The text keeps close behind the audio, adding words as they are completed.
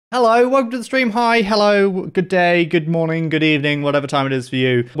Hello, welcome to the stream. Hi, hello, good day, good morning, good evening, whatever time it is for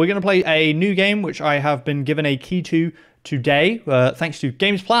you. We're going to play a new game, which I have been given a key to today, thanks to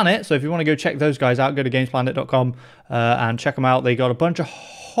Games Planet. So if you want to go check those guys out, go to gamesplanet.com and check them out. They got a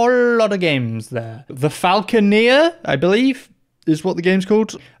whole lot of games there. The Falconeer, I believe, is what the game's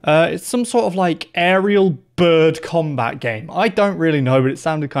called. It's some sort of like aerial bird combat game. I don't really know, but it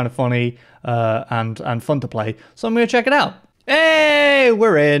sounded kind of funny and fun to play. So I'm going to check it out. Hey,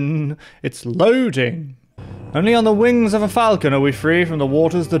 we're in. It's loading. Only on the wings of a falcon are we free from the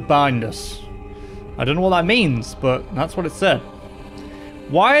waters that bind us. I don't know what that means, but that's what it said.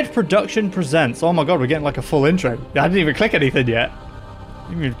 Wired Production presents. Oh my god, we're getting like a full intro. I didn't even click anything yet.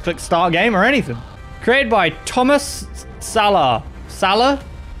 You can click start game or anything. Created by Thomas Salah. Salah?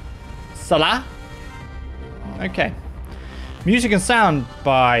 Okay. Music and sound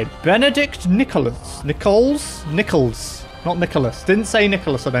by Benedict Nichols. Not Nicholas. Didn't say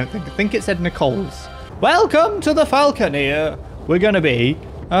Nicholas, I don't think. I think it said Nichols. Welcome to the Falconeer. We're going to be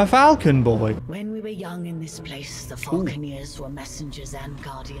a falcon boy. When we were young in this place, the Falconeers were messengers and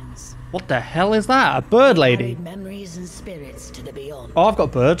guardians. What the hell is that? A bird lady? Memories and spirits to the beyond. Oh, I've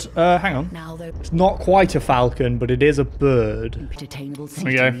got birds. Hang on. Now It's not quite a falcon, but it is a bird. attainable There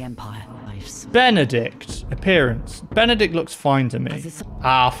we seat go. in the Empire. Benedict. Appearance. Benedict looks fine to me.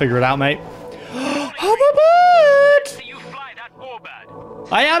 I'll figure it out, mate. I'm a bird!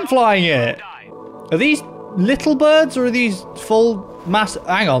 I am flying it. Are these little birds or are these full mass?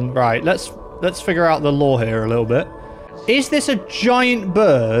 Hang on, right. Let's figure out the lore here a little bit. Is this a giant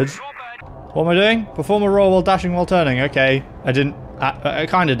bird? What am I doing? Perform a roll while dashing while turning. Okay, I didn't. I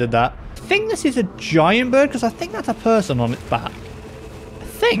kind of did that. I think this is a giant bird because I think that's a person on its back. I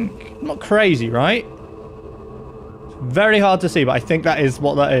think. I'm not crazy, right? It's very hard to see, but I think that is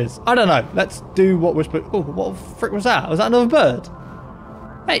what that is. I don't know. Let's do what we're supposed. Oh, what the frick was that? Was that another bird?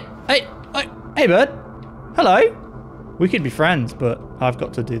 Hey, bird. Hello. We could be friends, but I've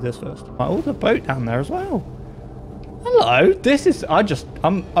got to do this first. Oh, the boat down there as well. Hello. This is. I'm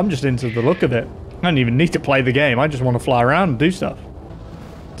just into the look of it. I don't even need to play the game. I just want to fly around and do stuff.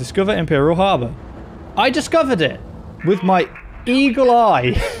 Discover Imperial Harbour. I discovered it with my eagle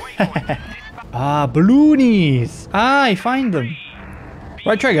eye. Ah, balloonies. Ah, I find them.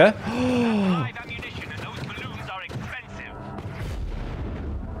 Right trigger.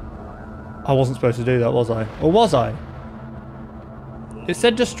 I wasn't supposed to do that, was I? Or was I? It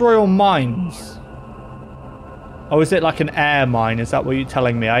said destroy all mines. Oh, is it like an air mine? Is that what you're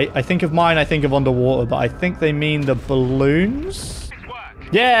telling me? I think of mine, I think of underwater, but I think they mean the balloons?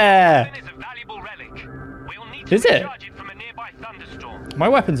 Yeah! Is it? My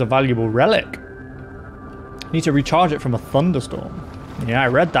weapon's a valuable relic. Need to recharge it from a thunderstorm. Yeah, I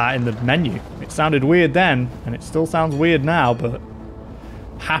read that in the menu. It sounded weird then, and it still sounds weird now, but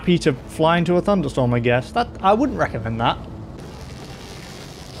happy to fly into a thunderstorm, I guess. I wouldn't recommend that.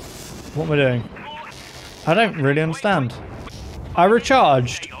 What am I doing? I don't really understand. I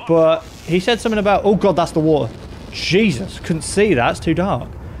recharged, but he said something about... Oh god, that's the water. Jesus, couldn't see that. It's too dark.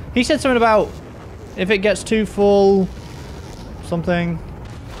 He said something about if it gets too full... something.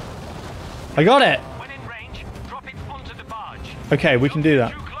 I got it! Okay, we can do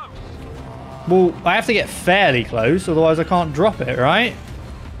that. Well, I have to get fairly close, otherwise I can't drop it, right?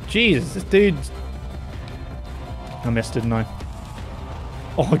 Jesus, this dude's... I missed, didn't I?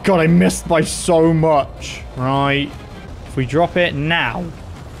 Oh my god, I missed by so much. Right. If we drop it now.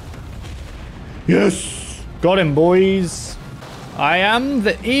 Yes! Got him, boys. I am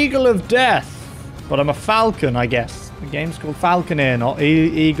the Eagle of Death. But I'm a falcon, I guess. The game's called Falconeer, not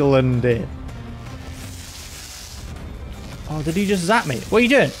Eagle and Deer. Oh, did he just zap me? What are you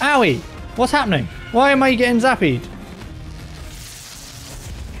doing? Owie! What's happening? Why am I getting zapped?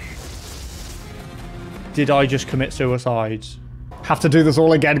 Did I just commit suicide? Have to do this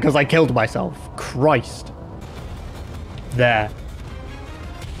all again because I killed myself. Christ. There.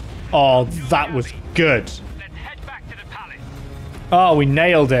 Oh, that was good. Oh, we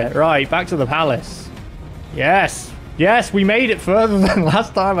nailed it. Right, back to the palace. Yes. Yes, we made it further than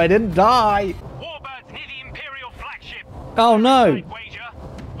last time. I didn't die. Oh, no.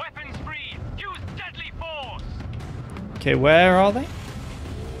 Okay, where are they?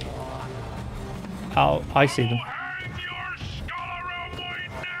 Oh, I see them.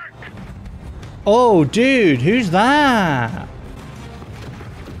 Oh, dude, who's that?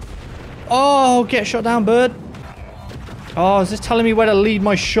 Oh, get shot down, bird. Oh, is this telling me where to lead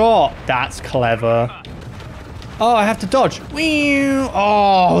my shot? That's clever. Oh, I have to dodge.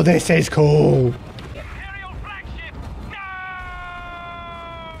 Oh, this is cool.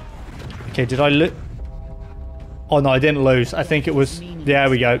 Okay, did I look? Oh, no, I didn't lose. I think it was... There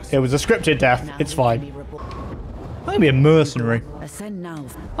we go. It was a scripted death. It's fine. I'm gonna be a mercenary. Ascend now.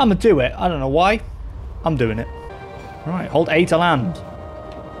 I'm gonna do it. I don't know why. I'm doing it. Right, hold A to land.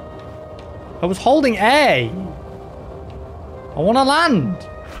 I was holding A. I want to land.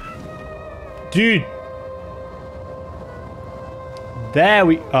 Dude. There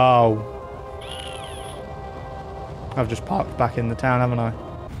we... Oh. I've just parked back in the town, haven't I?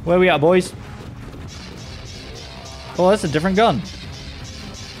 Where are we at, boys? Oh, that's a different gun.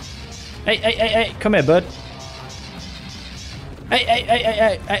 Hey, hey, hey, hey. Come here, bird. Hey, hey, hey, hey,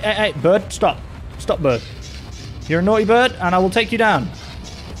 hey, hey, hey, hey. Bird, stop. Stop, bird. You're a naughty bird, and I will take you down.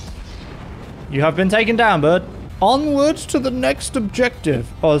 You have been taken down, bird. Onwards to the next objective.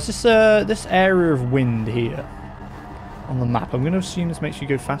 Oh, is this this area of wind here on the map? I'm going to assume this makes you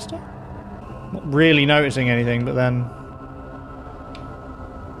go faster. Not really noticing anything, but then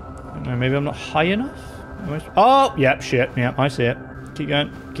I don't know. Maybe I'm not high enough. Oh, yep, shit. Yep, I see it. Keep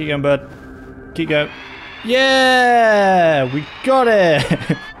going, bird. Keep going. Yeah, we got it.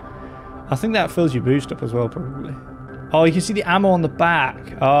 I think that fills your boost up as well, probably. Oh, you can see the ammo on the back.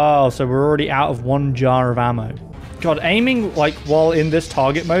 Oh, so we're already out of 1 jar of ammo. God, aiming like while in this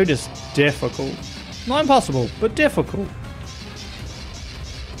target mode is difficult. Not impossible, but difficult.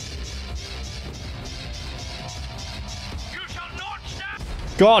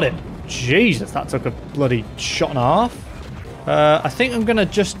 Got it. Jesus, that took a bloody shot and a half. I think I'm gonna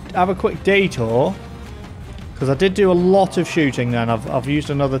just have a quick detour because I did do a lot of shooting then. I've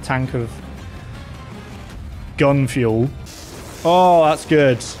used another tank of gun fuel. Oh, that's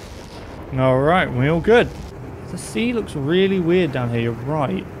good. All right, we're all good. The sea looks really weird down here. You're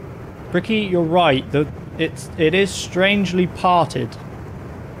right, Bricky. You're right. It is strangely parted.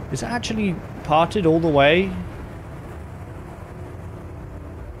 Is it actually parted all the way?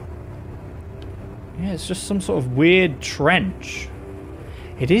 Yeah, it's just some sort of weird trench.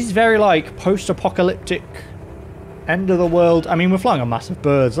 It is very like post-apocalyptic, end of the world. I mean, we're flying on massive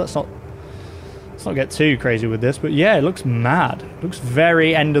birds. Let's not get too crazy with this, but yeah, it looks mad. It looks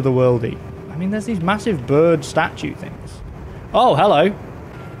very end of the worldy. I mean, there's these massive bird statue things. Oh, hello.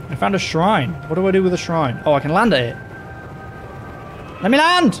 I found a shrine. What do I do with a shrine? Oh, I can land at it. Let me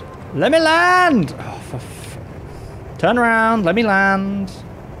land! Let me land! Oh, turn around. Let me land.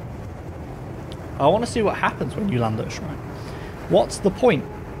 I want to see what happens when you land at a shrine. What's the point?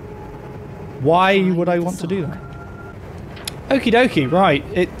 Why would I want to do that? Okie dokie, right.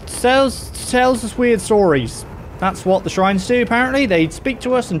 It tells us weird stories. That's what the shrines do, apparently. They speak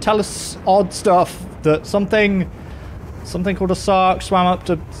to us and tell us odd stuff. That something called a sark swam up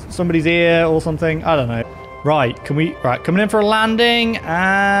to somebody's ear or something. I don't know. Right, right, coming in for a landing,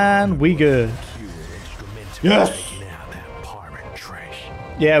 and we good. Yes!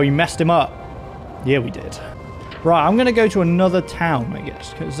 Yeah, we messed him up. Yeah, we did. Right, I'm going to go to another town, I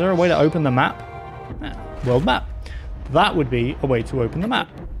guess. Is there a way to open the map? Yeah, world map. That would be a way to open the map.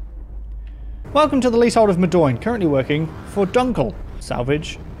 Welcome to the leasehold of Medoin. Currently working for Dunkel.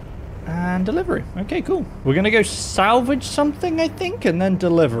 Salvage and delivery. Okay, cool. We're going to go salvage something, I think, and then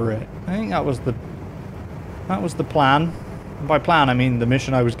deliver it. I think that was the plan. And by plan, I mean the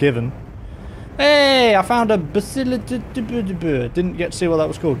mission I was given. Hey, I found a didn't get to see what that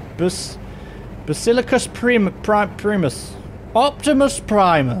was called. Basilicus primus. Optimus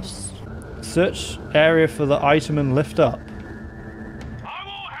Primus. Search area for the item and lift up.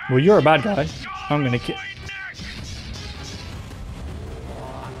 Well, you're a bad guy. I'm gonna kill.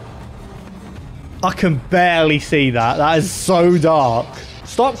 I can barely see that. That is so dark.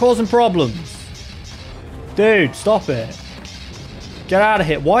 Stop causing problems. Dude, stop it. Get out of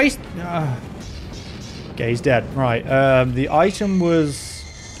here. Why is... Okay, he's dead. Right, the item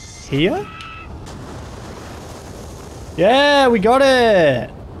was... here? Yeah, we got it!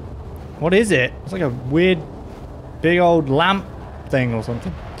 What is it? It's like a weird, big old lamp thing or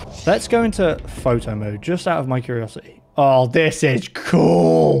something. Let's go into photo mode, just out of my curiosity. Oh, this is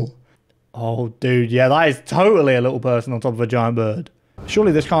cool! Oh, dude, yeah, that is totally a little person on top of a giant bird.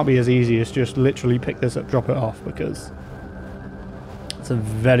 Surely this can't be as easy as just literally pick this up, drop it off, because it's a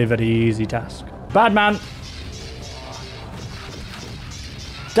very, very easy task. Bad man!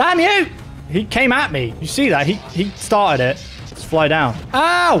 Damn you! He came at me. You see that? He started it. Let's fly down.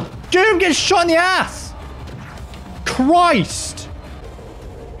 Ow! Doom gets shot in the ass! Christ!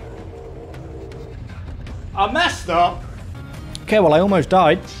 I messed up. Okay, well, I almost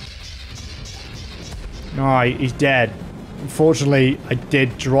died. Alright, he's dead. Unfortunately, I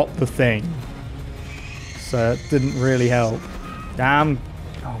did drop the thing. So it didn't really help. Damn.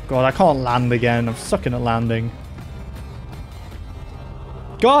 Oh, God, I can't land again. I'm sucking at landing.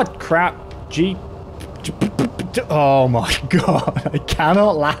 God, crap. Oh my god, I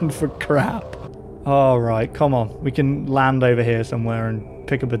cannot land for crap. Alright, come on. We can land over here somewhere and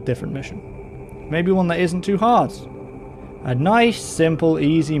pick up a different mission. Maybe one that isn't too hard. A nice, simple,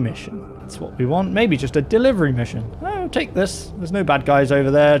 easy mission. That's what we want. Maybe just a delivery mission. Oh, take this. There's no bad guys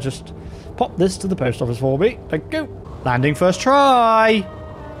over there. Just pop this to the post office for me. Thank you. Landing first try.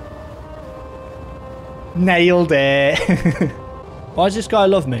 Nailed it. Why does this guy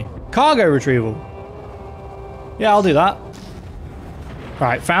love me? Cargo retrieval. Yeah, I'll do that.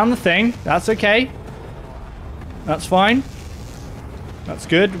 Right, found the thing. That's okay. That's fine. That's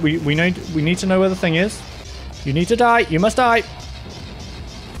good. We need to know where the thing is. You need to die. You must die.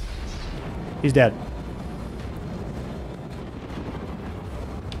 He's dead.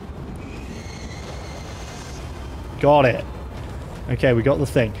 Got it. Okay, we got the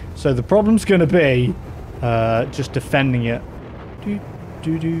thing. So the problem's going to be just defending it.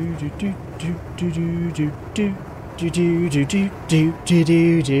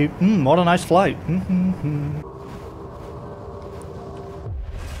 What a nice flight.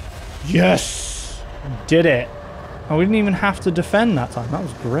 Yes! Did it. Oh, we didn't even have to defend that time. That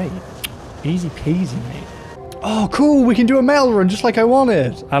was great. Easy peasy, mate. Oh, cool. We can do a mail run just like I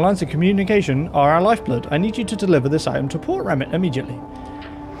wanted. Our lines of communication are our lifeblood. I need you to deliver this item to Port Remit immediately.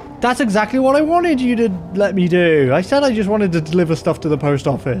 That's exactly what I wanted you to let me do. I said I just wanted to deliver stuff to the post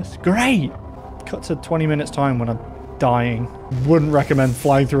office. Great. Cut to 20 minutes time when I'm dying. Wouldn't recommend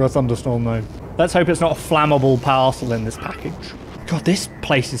flying through a thunderstorm though. Let's hope it's not a flammable parcel in this package. God, this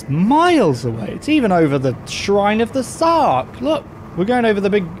place is miles away. It's even over the Shrine of the Sark. Look, we're going over the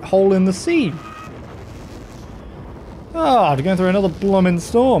big hole in the sea. Oh, we're going through another blooming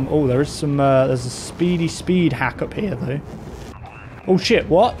storm. Oh, there is some, there's a speed hack up here though. Oh shit,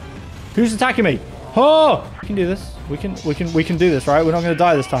 what? Who's attacking me? Oh! We can do this. We can do this, right? We're not going to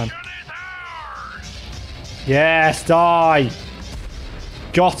die this time. Yes, die!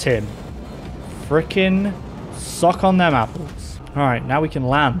 Got him. Frickin' suck on them apples. Alright, now we can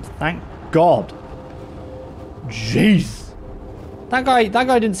land. Thank God. Jeez. That guy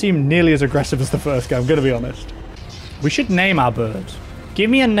didn't seem nearly as aggressive as the first guy, I'm going to be honest. We should name our bird. Give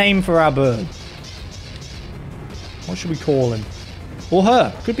me a name for our bird. What should we call him? Or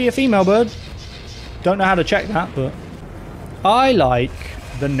her. Could be a female bird. Don't know how to check that, but I like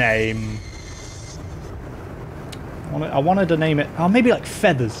the name. I wanted to name it. Oh, maybe like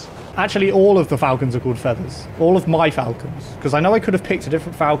Feathers. Actually, all of the falcons are called Feathers. All of my falcons. Because I know I could have picked a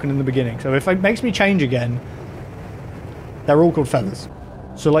different falcon in the beginning. So if it makes me change again, they're all called Feathers.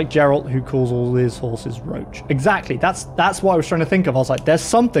 So like Geralt, who calls all his horses Roach. Exactly. That's what I was trying to think of. I was like, there's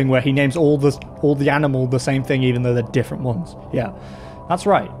something where he names all the animal the same thing, even though they're different ones. Yeah, that's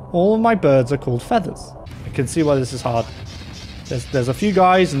right. All of my birds are called Feathers. I can see why this is hard. There's a few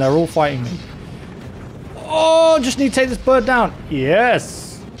guys and they're all fighting me. Oh, just need to take this bird down.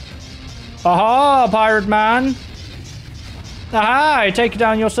 Yes. Aha, pirate man. Aha, I take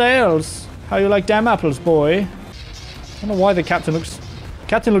down your sails. How you like them apples, boy? I don't know why the captain looks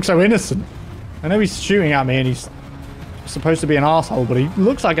so innocent. I know he's shooting at me and he's supposed to be an asshole, but he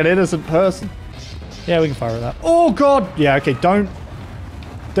looks like an innocent person. Yeah, we can fire at that. Oh god. Yeah, okay, don't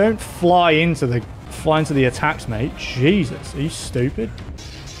fly into the attacks, mate. Jesus, are you stupid?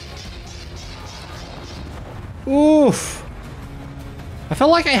 Oof. I feel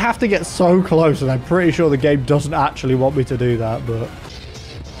like I have to get so close, and I'm pretty sure the game doesn't actually want me to do that, but...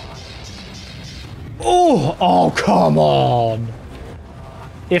 Oh, come on.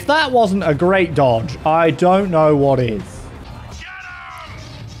 If that wasn't a great dodge, I don't know what is.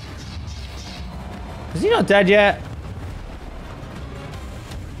 Is he not dead yet?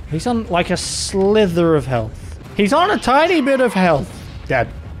 He's on like a slither of health. He's on a tiny bit of health. Dead.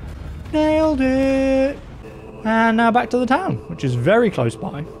 Nailed it. And now back to the town, which is very close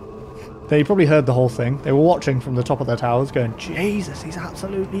by. They probably heard the whole thing. They were watching from the top of their towers going, Jesus, he's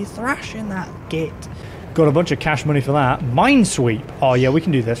absolutely thrashing that git. Got a bunch of cash money for that. Minesweep. Oh, yeah, we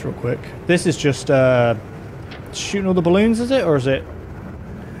can do this real quick. This is just shooting all the balloons, is it? Or is it...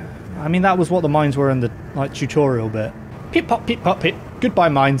 I mean, that was what the mines were in the like tutorial bit. Pip, pop, pip, pop, pip. Goodbye,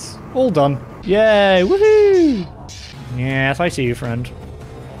 mines. All done. Yay, woohoo! Yes, I see you, friend.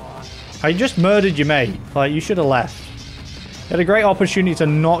 I just murdered your mate. Like, you should have left. You had a great opportunity to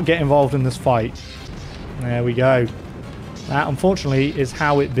not get involved in this fight. There we go. That, unfortunately, is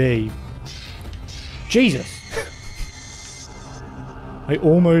how it be. Jesus. I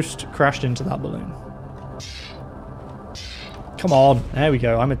almost crashed into that balloon. Come on. There we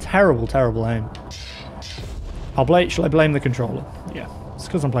go. I'm a terrible, terrible aim. Shall I blame the controller? Yeah. It's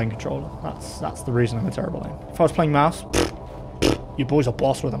because I'm playing controller. That's the reason I'm a terrible aim. If I was playing mouse... Your boy's a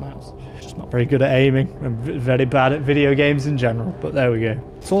boss with a mouse. Just not very good at aiming. I'm very bad at video games in general, but there we go.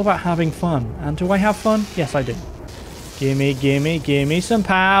 It's all about having fun. And do I have fun? Yes, I do. Gimme some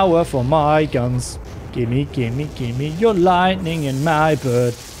power for my guns. Gimme your lightning and my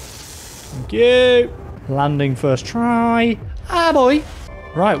bird. Thank you. Landing first try. Ah, boy.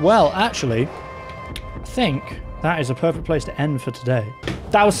 Right, well, actually, I think that is a perfect place to end for today.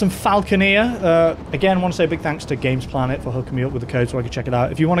 That was some Falconeer. Again, I want to say a big thanks to Games Planet for hooking me up with the code so I could check it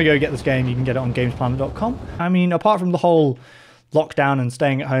out. If you want to go get this game, you can get it on gamesplanet.com. I mean, apart from the whole lockdown and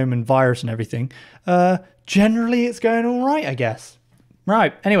staying at home and virus and everything, generally it's going all right, I guess.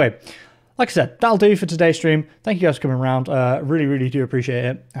 Right, anyway, like I said, that'll do for today's stream. Thank you guys for coming around. Really do appreciate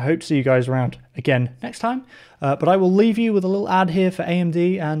it. I hope to see you guys around again next time. But I will leave you with a little ad here for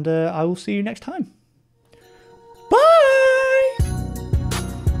AMD, and I will see you next time.